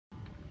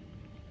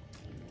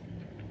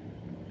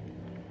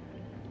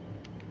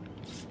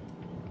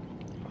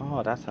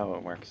Oh, that's how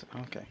it works.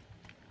 Okay.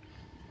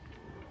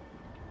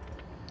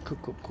 Cool,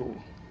 cool, cool.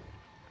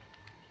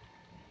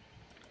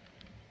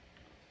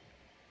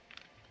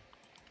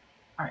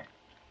 Alright.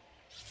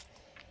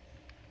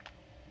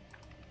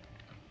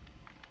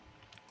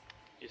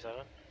 You said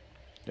it?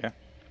 Yeah.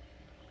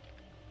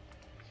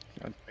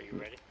 Are you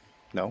ready?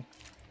 No.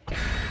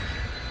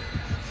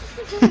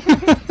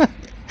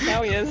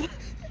 Now he is.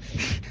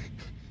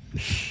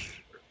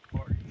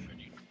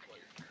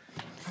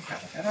 Okay,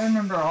 I don't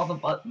remember all the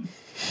buttons.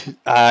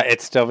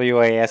 It's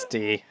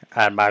WASD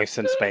and mouse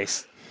and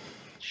space.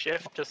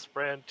 Shift to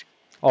sprint.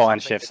 Oh,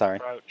 and something shift, to sorry.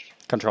 crouch.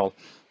 Control.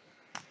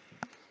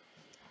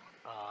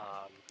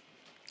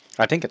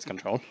 I think it's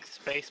control.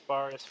 Space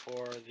bar is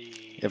for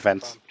the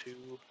Events.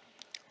 impromptu.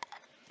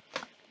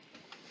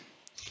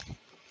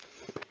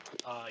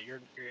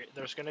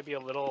 There's going to be a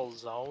little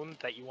zone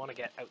that you want to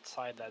get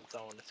outside that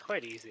zone. It's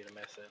quite easy to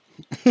miss it.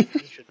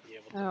 You should be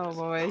able to Oh miss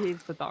boy,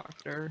 he's the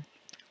doctor.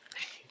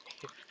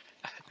 it.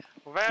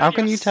 Well, How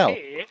can you tell?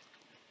 see,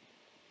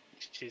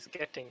 she's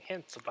getting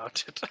hints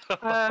about it.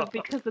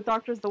 Because the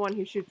doctor's the one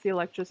who shoots the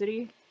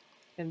electricity,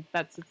 and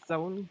that's its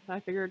zone, I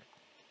figured.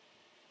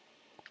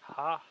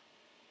 Ha.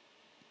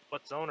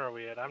 What zone are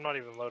we in? I'm not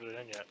even loaded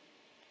in yet.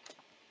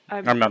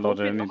 I'm not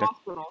loaded in the either.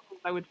 hospital, 'cause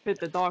I would fit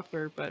the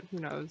doctor, but who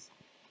knows.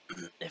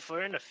 If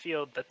we're in a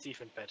field, that's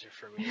even better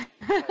for me.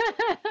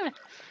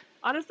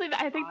 Honestly,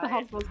 I think the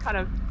hospital's kind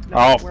of...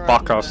 Oh, we're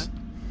fuck in us.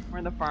 We're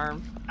in the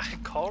farm. I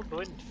called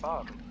Wind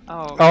Farm.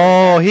 Oh.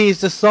 Oh,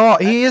 he's the saw.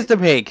 He is the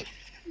pig.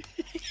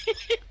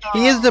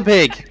 He is the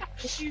pig.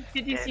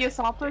 Did you see a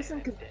saw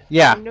person? 'Cause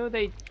Yeah. I know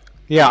they...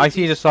 Yeah, I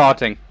see the saw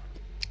thing.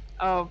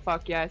 Oh,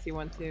 fuck, yeah, I see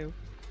one too.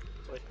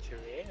 What you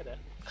read?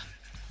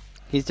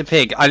 He's the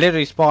pig. I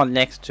literally spawned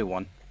next to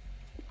one.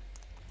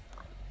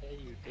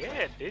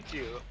 Yeah, you did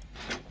you?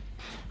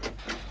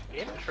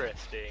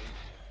 Interesting.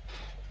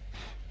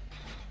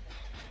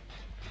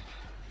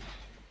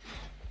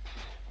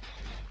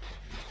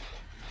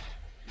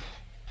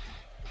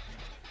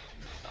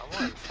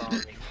 Someone saw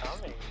me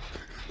coming.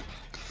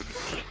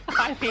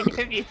 I mean,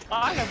 if you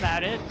talk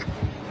about it.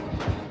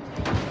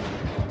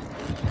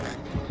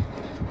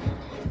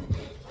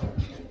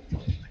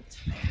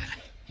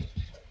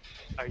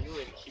 Are you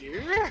in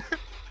here?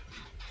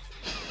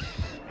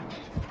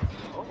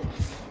 Oh.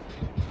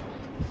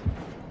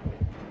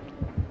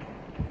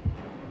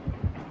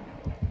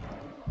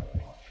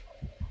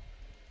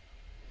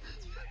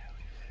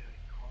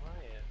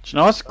 Quiet. Do you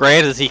know what's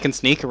great is he can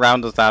sneak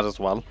around as that as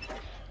well.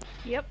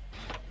 Yep.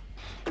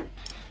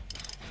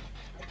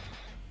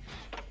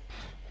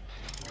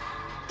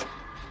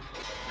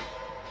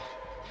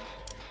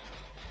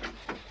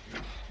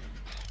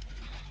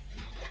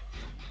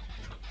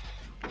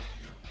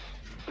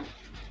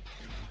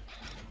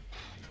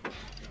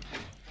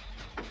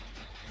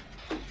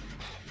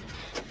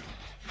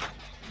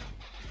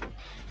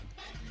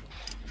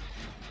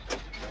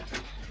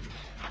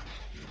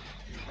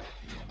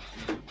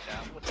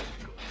 That was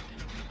good.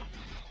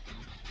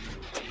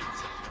 Need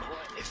some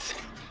noise.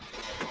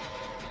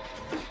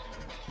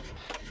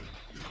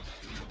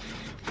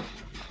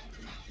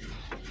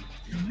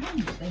 Am I on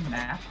the same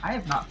map? I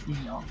have not seen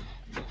y'all.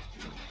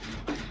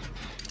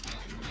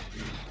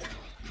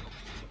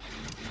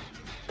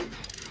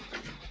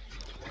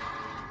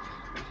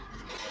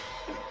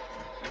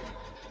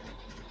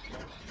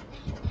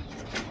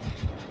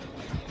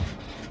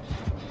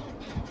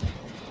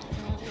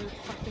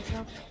 Fuck this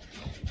up.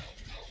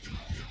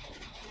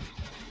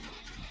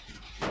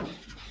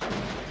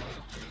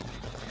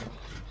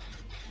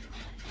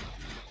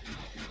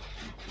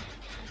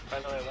 By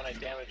the way, when I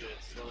damage it,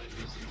 it slowly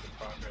loses the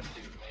progress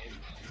you've made.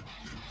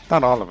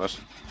 Not all of it.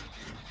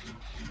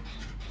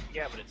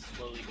 Yeah, but it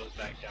slowly goes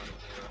back down to 0.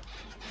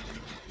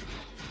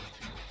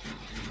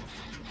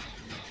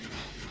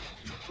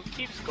 Who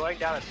keeps going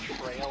down a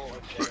trail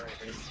of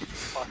generators?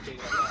 Fucking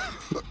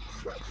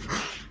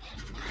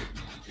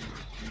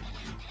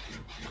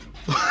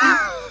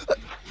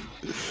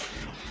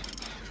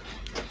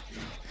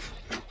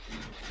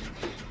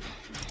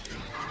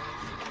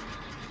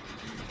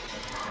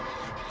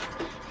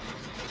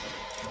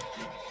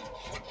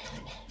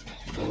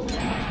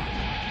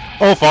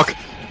Oh fuck!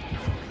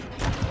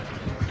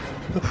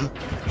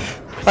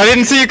 I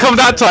didn't see you come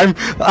that time.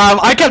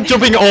 I kept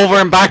jumping over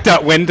and back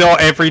that window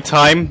every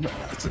time,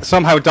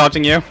 somehow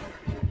dodging you.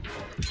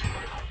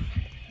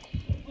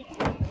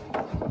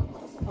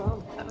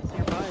 Oh, that was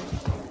nearby.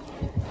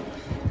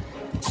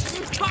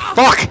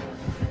 Fuck!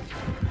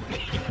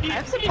 I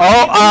have some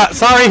Oh,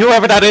 sorry,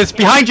 whoever that is.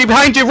 Behind you,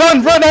 behind you!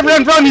 Run, run,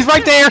 everyone, run! He's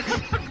right there! It's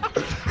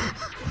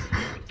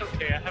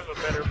okay, I have a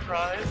better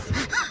prize.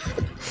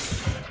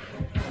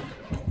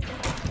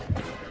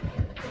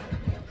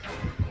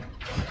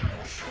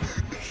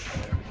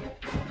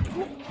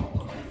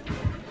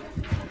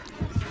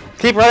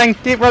 Keep running,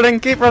 keep running,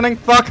 keep running!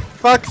 Fuck,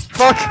 fuck,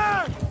 fuck!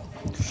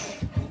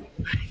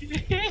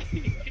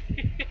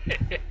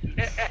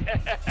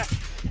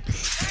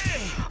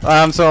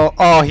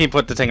 Oh, he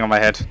put the thing on my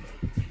head.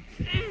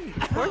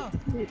 Of course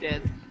he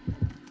did.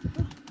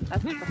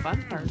 That's the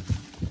fun part.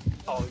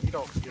 Oh, you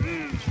don't.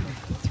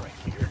 It's right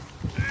here.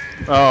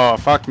 Oh,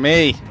 fuck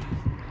me.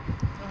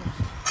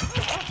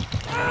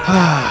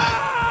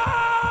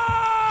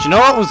 Do you know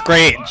what was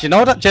great? Do you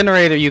know that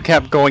generator you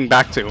kept going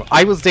back to?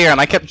 I was there and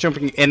I kept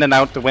jumping in and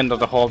out the window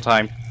the whole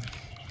time.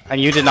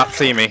 And you did not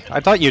see me. I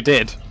thought you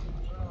did.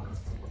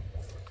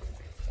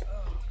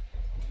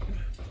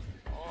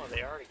 Oh,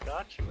 they already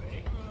got you,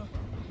 eh?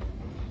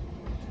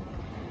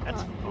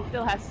 That's He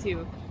still has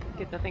to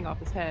get the thing off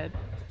his head.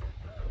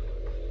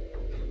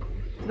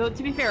 Though,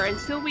 to be fair,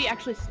 until we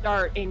actually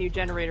start a new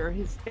generator,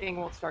 his thing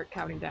won't start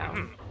counting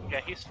down. yeah,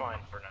 he's fine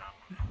for now.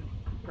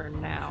 For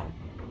now.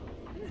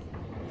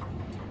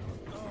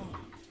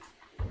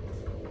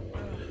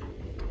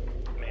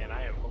 Man,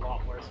 I am a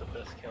lot worse with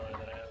this killer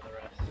than I am the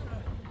rest.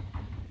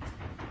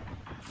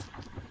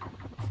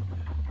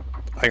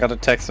 I got a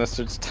text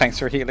message. Thanks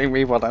for healing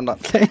me while I'm not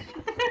playing.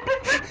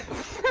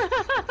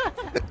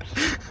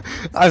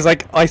 I was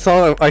like, I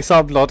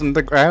saw blood in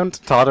the ground.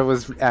 Thought it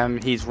was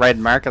his red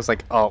mark. I was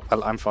like, oh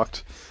well, I'm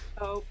fucked.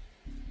 Oh,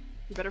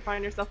 you better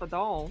find yourself a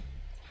doll.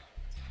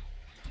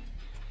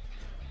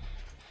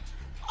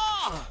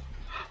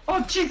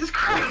 Oh, Jesus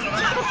Christ!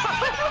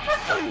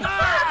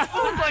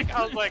 I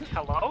was like,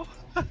 hello?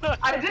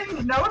 I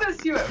didn't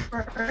notice you at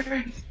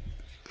first.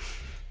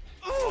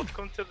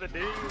 Welcome to the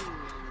new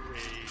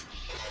age.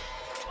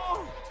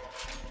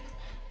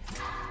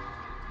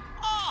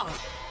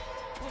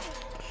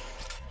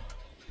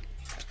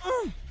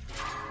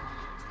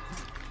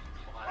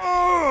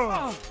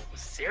 Why so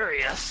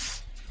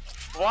serious?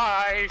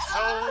 Why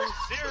so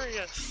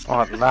serious?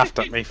 Oh, it laughed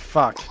at me.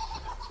 Fuck.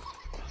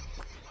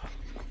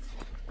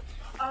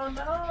 Oh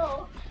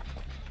no!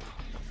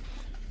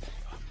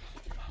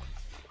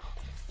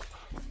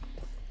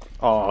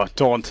 Oh,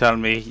 don't tell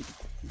me.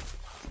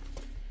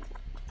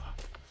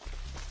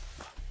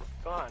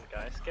 Come on,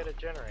 guys, get a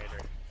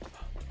generator.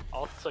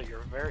 Also, you're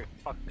very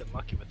fucking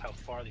lucky with how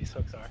far these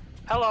hooks are.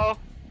 Hello!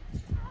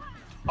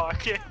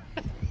 Okay.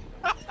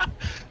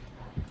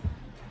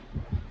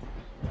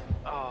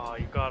 Oh,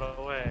 you got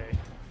away.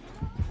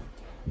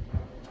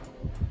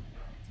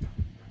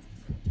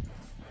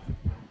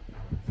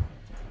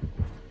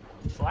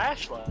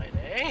 Flashlight,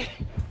 eh?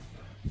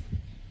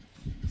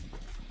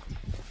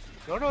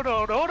 No, no,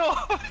 no, no, no!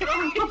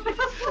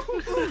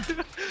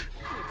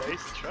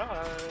 Nice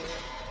try.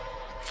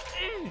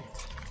 Can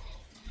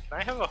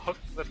I have a hook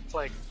that's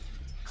like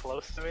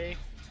close to me?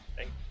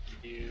 Thank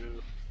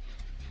you.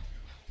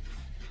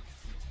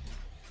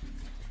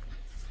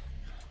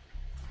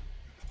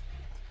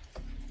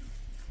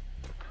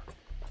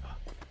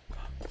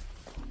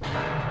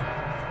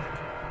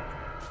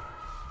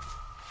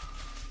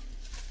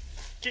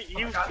 Get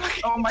you!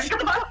 Oh my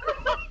god!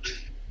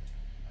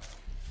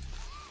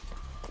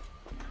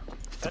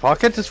 The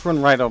pocket just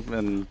run right up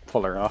and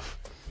pull her off.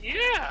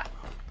 Yeah!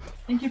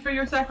 Thank you for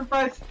your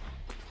sacrifice.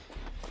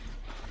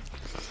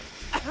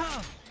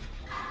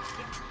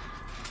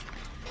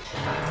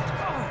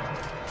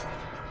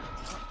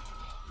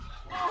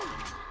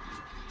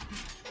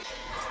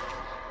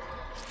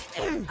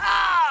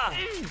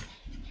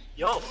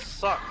 Y'all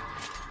suck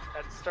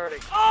at starting.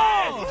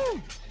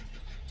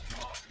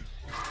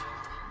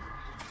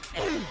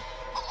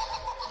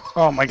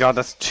 Oh my god,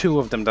 that's two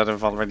of them that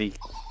have already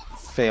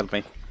failed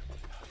me.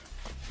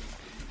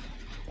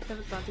 Do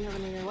you have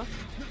anything left?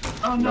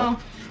 Oh no!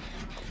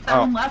 That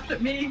one laughed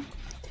at me.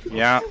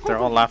 Yeah, they're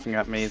all laughing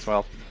at me as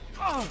well.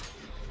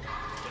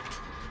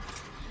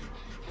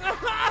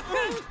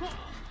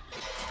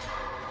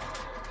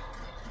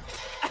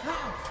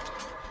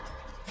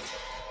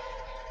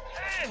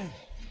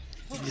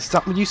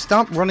 You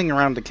stop running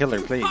around the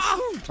killer, please.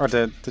 Or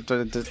the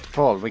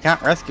Paul. We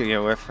can't rescue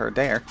you if her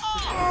there.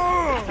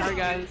 Sorry,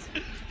 guys.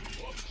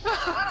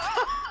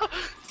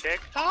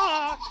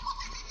 TikTok!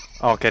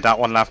 Okay, that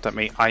one laughed at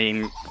me.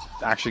 I'm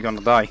actually gonna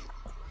die.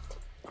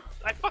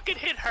 I fucking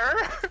hit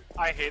her!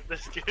 I hate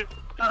this kid.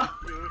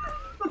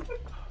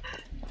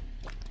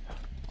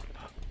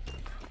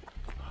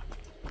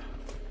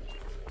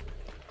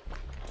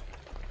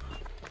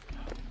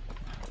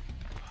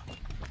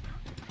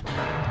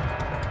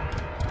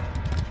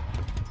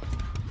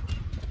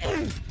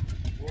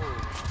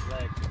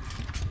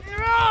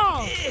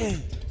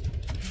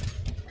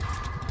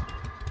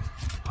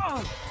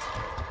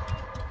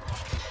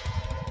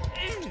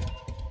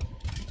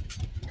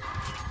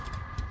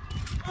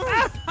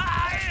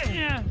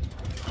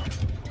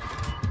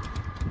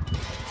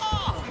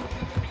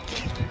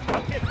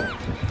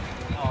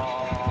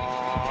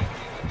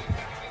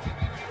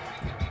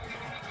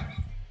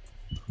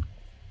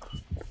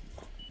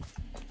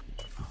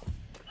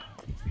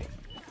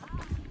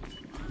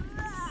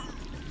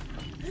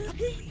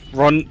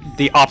 Run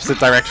the opposite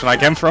direction I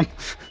came from.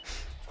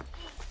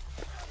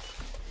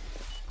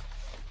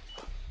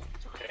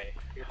 Okay,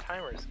 your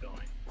timer's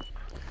going.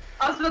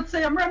 I was about to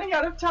say I'm running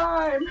out of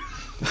time.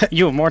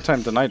 You have more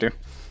time than I do.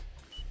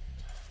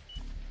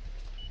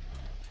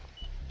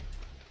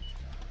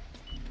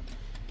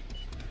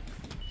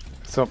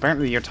 So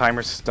apparently your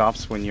timer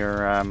stops when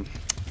you're On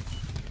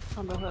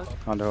the hook.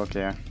 on the hook,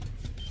 yeah.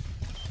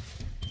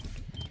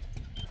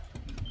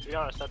 be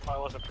honest, that's why I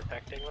wasn't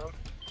protecting them.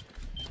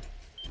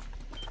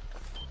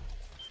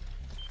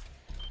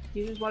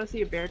 You just want to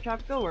see a bear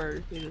trap go,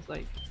 or you just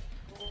like...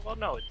 Well,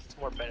 no, it's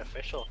more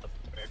beneficial if the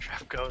bear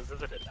trap goes,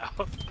 isn't it now?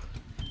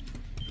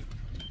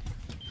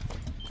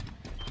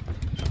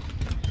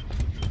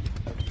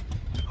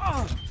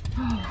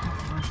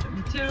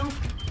 Me too.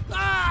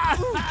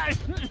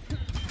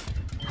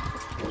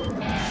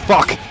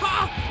 Fuck!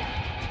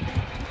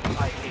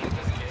 I hate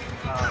this game.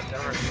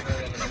 Never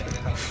really understand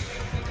how this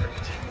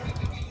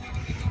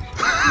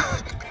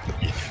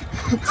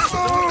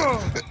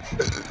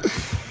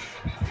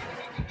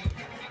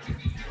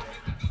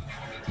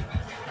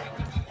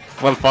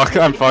Well, fuck,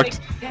 I'm fucked.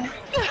 You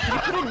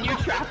put a new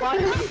trap on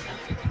him?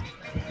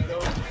 No,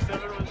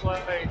 7 was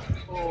like,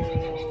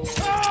 oh,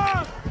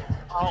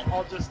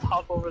 I'll just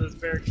hop over this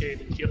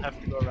barricade and he'll have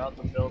to go around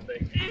the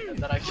building. And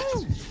then I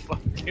just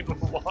fucking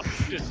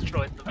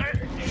destroyed the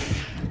barricade.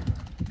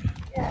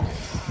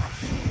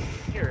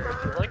 Here,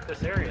 if you like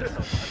this area so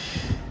much.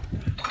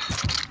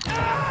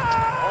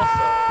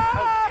 Also,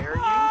 how dare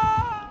you?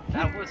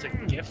 That was a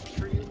gift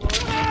for you, Lord?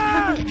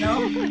 No.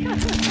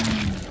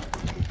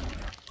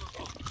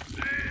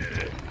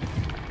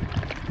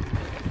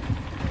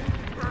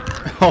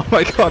 Oh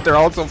my god, they're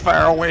all so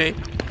far away.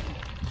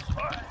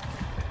 I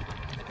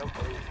don't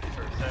believe you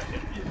for a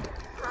second.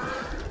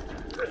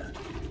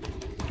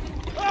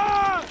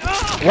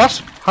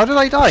 What? How did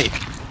I die?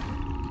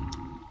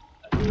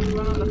 You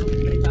run on the hook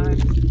many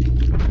times.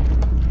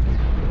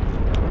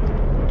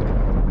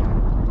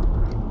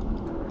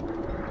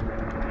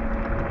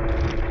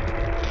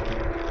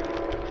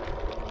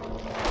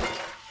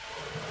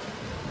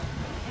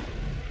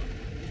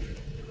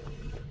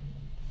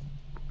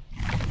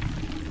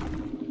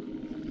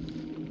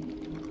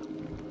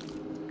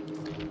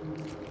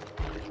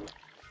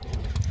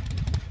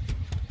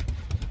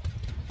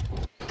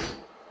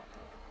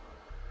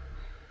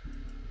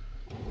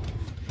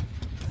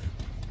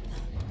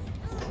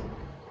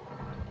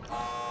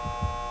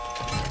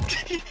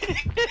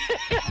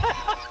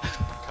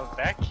 Come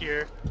back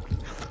here.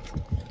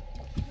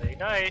 Stay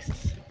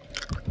nice.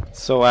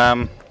 So,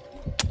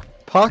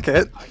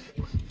 Pocket?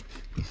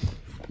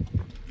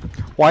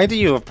 Why do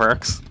you have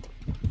perks?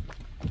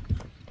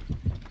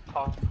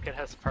 Pocket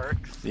has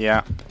perks.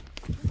 Yeah.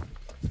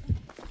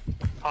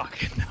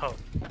 Pocket, no.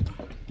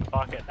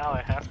 Pocket, now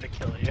I have to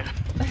kill you.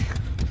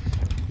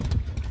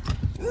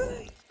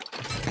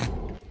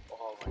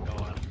 Oh my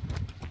god.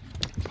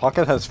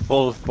 Pocket has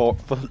four full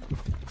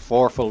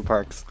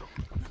perks.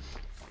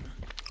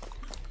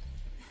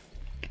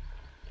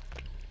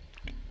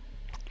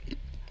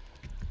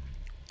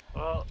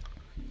 Well,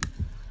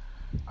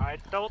 I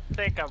don't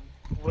think I'm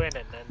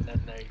winning, and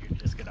then you're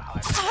just gonna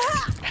hide.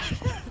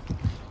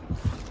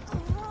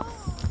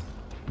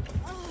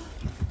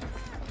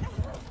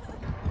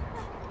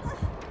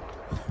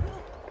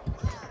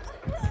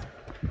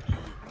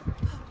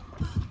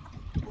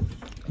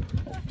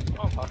 Come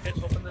on,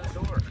 Pocket, open the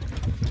door.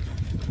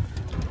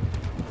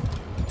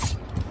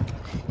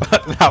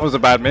 That was a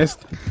bad miss.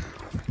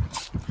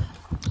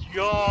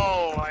 Yo,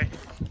 I...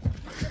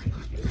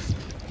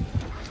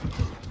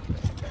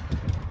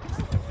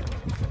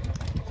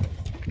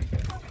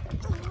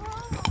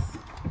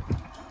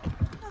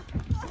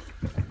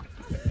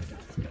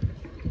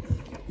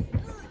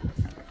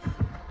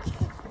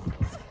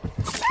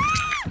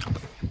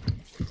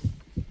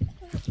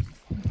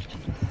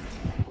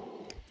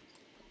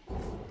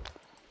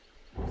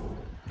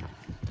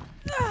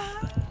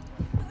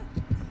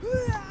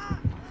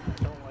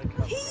 don't like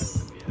how we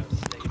have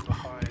stayed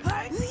behind.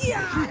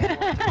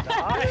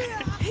 Die.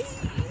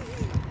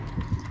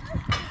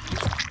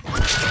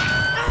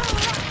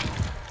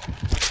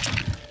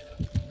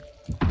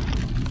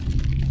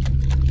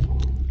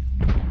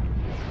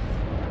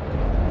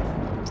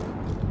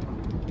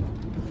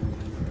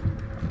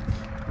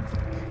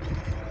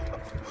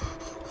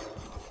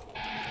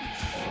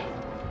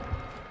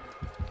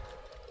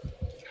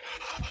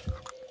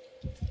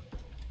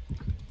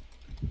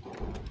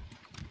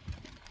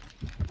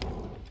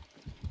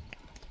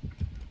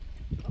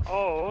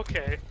 Oh,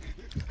 okay.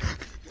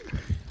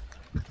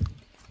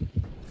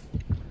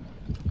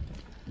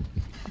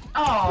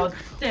 Oh,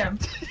 damn.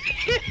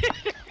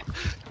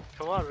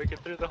 Come on, we get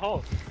through the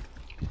hole.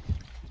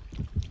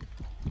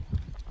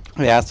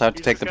 Yeah, so I had to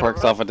You take just the gotta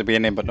perks run. off at the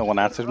beginning, but no one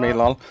answered me,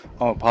 lol.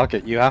 Oh,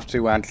 Pocket, you have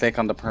to click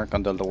on the perk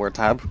on the lower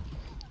tab,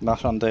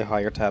 not on the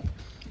higher tab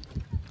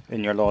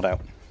in your loadout.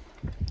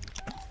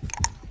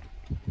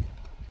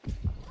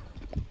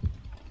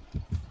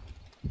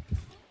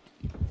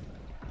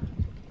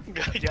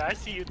 Yeah, I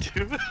see you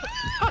too.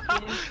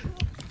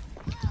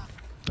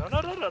 No,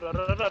 no, no, no, no,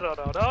 no, no, no, no,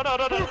 no, no,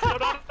 no, no, no,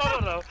 no,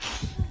 no.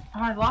 Oh,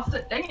 I lost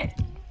it. Dang it.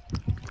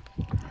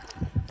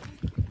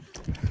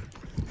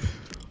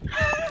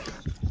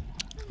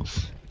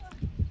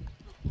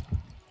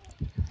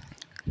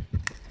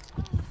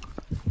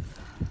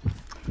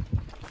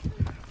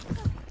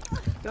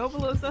 Go,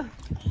 Melissa.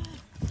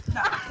 I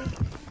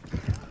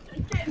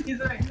can't. He's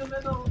right in the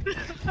middle.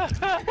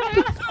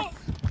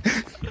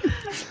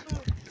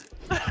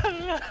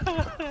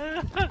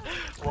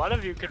 One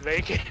of you could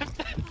make it.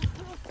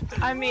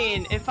 I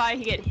mean, if I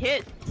get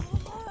hit,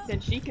 then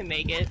she can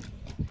make it.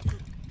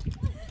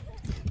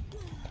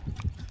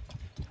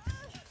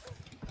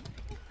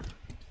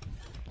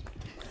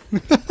 You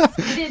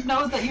didn't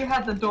know that you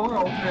had the door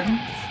open.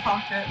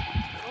 Pocket.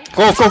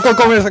 Go, go, go,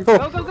 go, Mason, Go,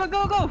 go! go, go,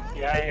 go, go!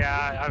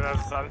 Yeah,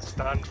 I'm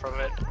stunned from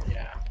it.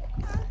 Yeah.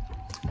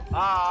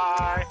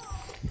 Bye.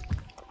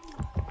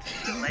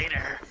 See you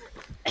later.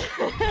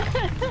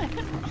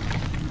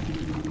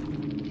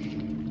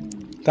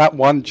 That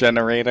one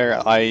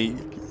generator, I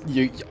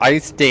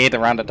stayed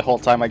around it the whole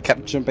time. I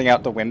kept jumping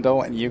out the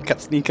window and you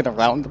kept sneaking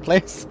around the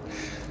place.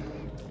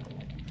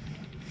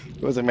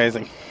 It was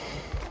amazing.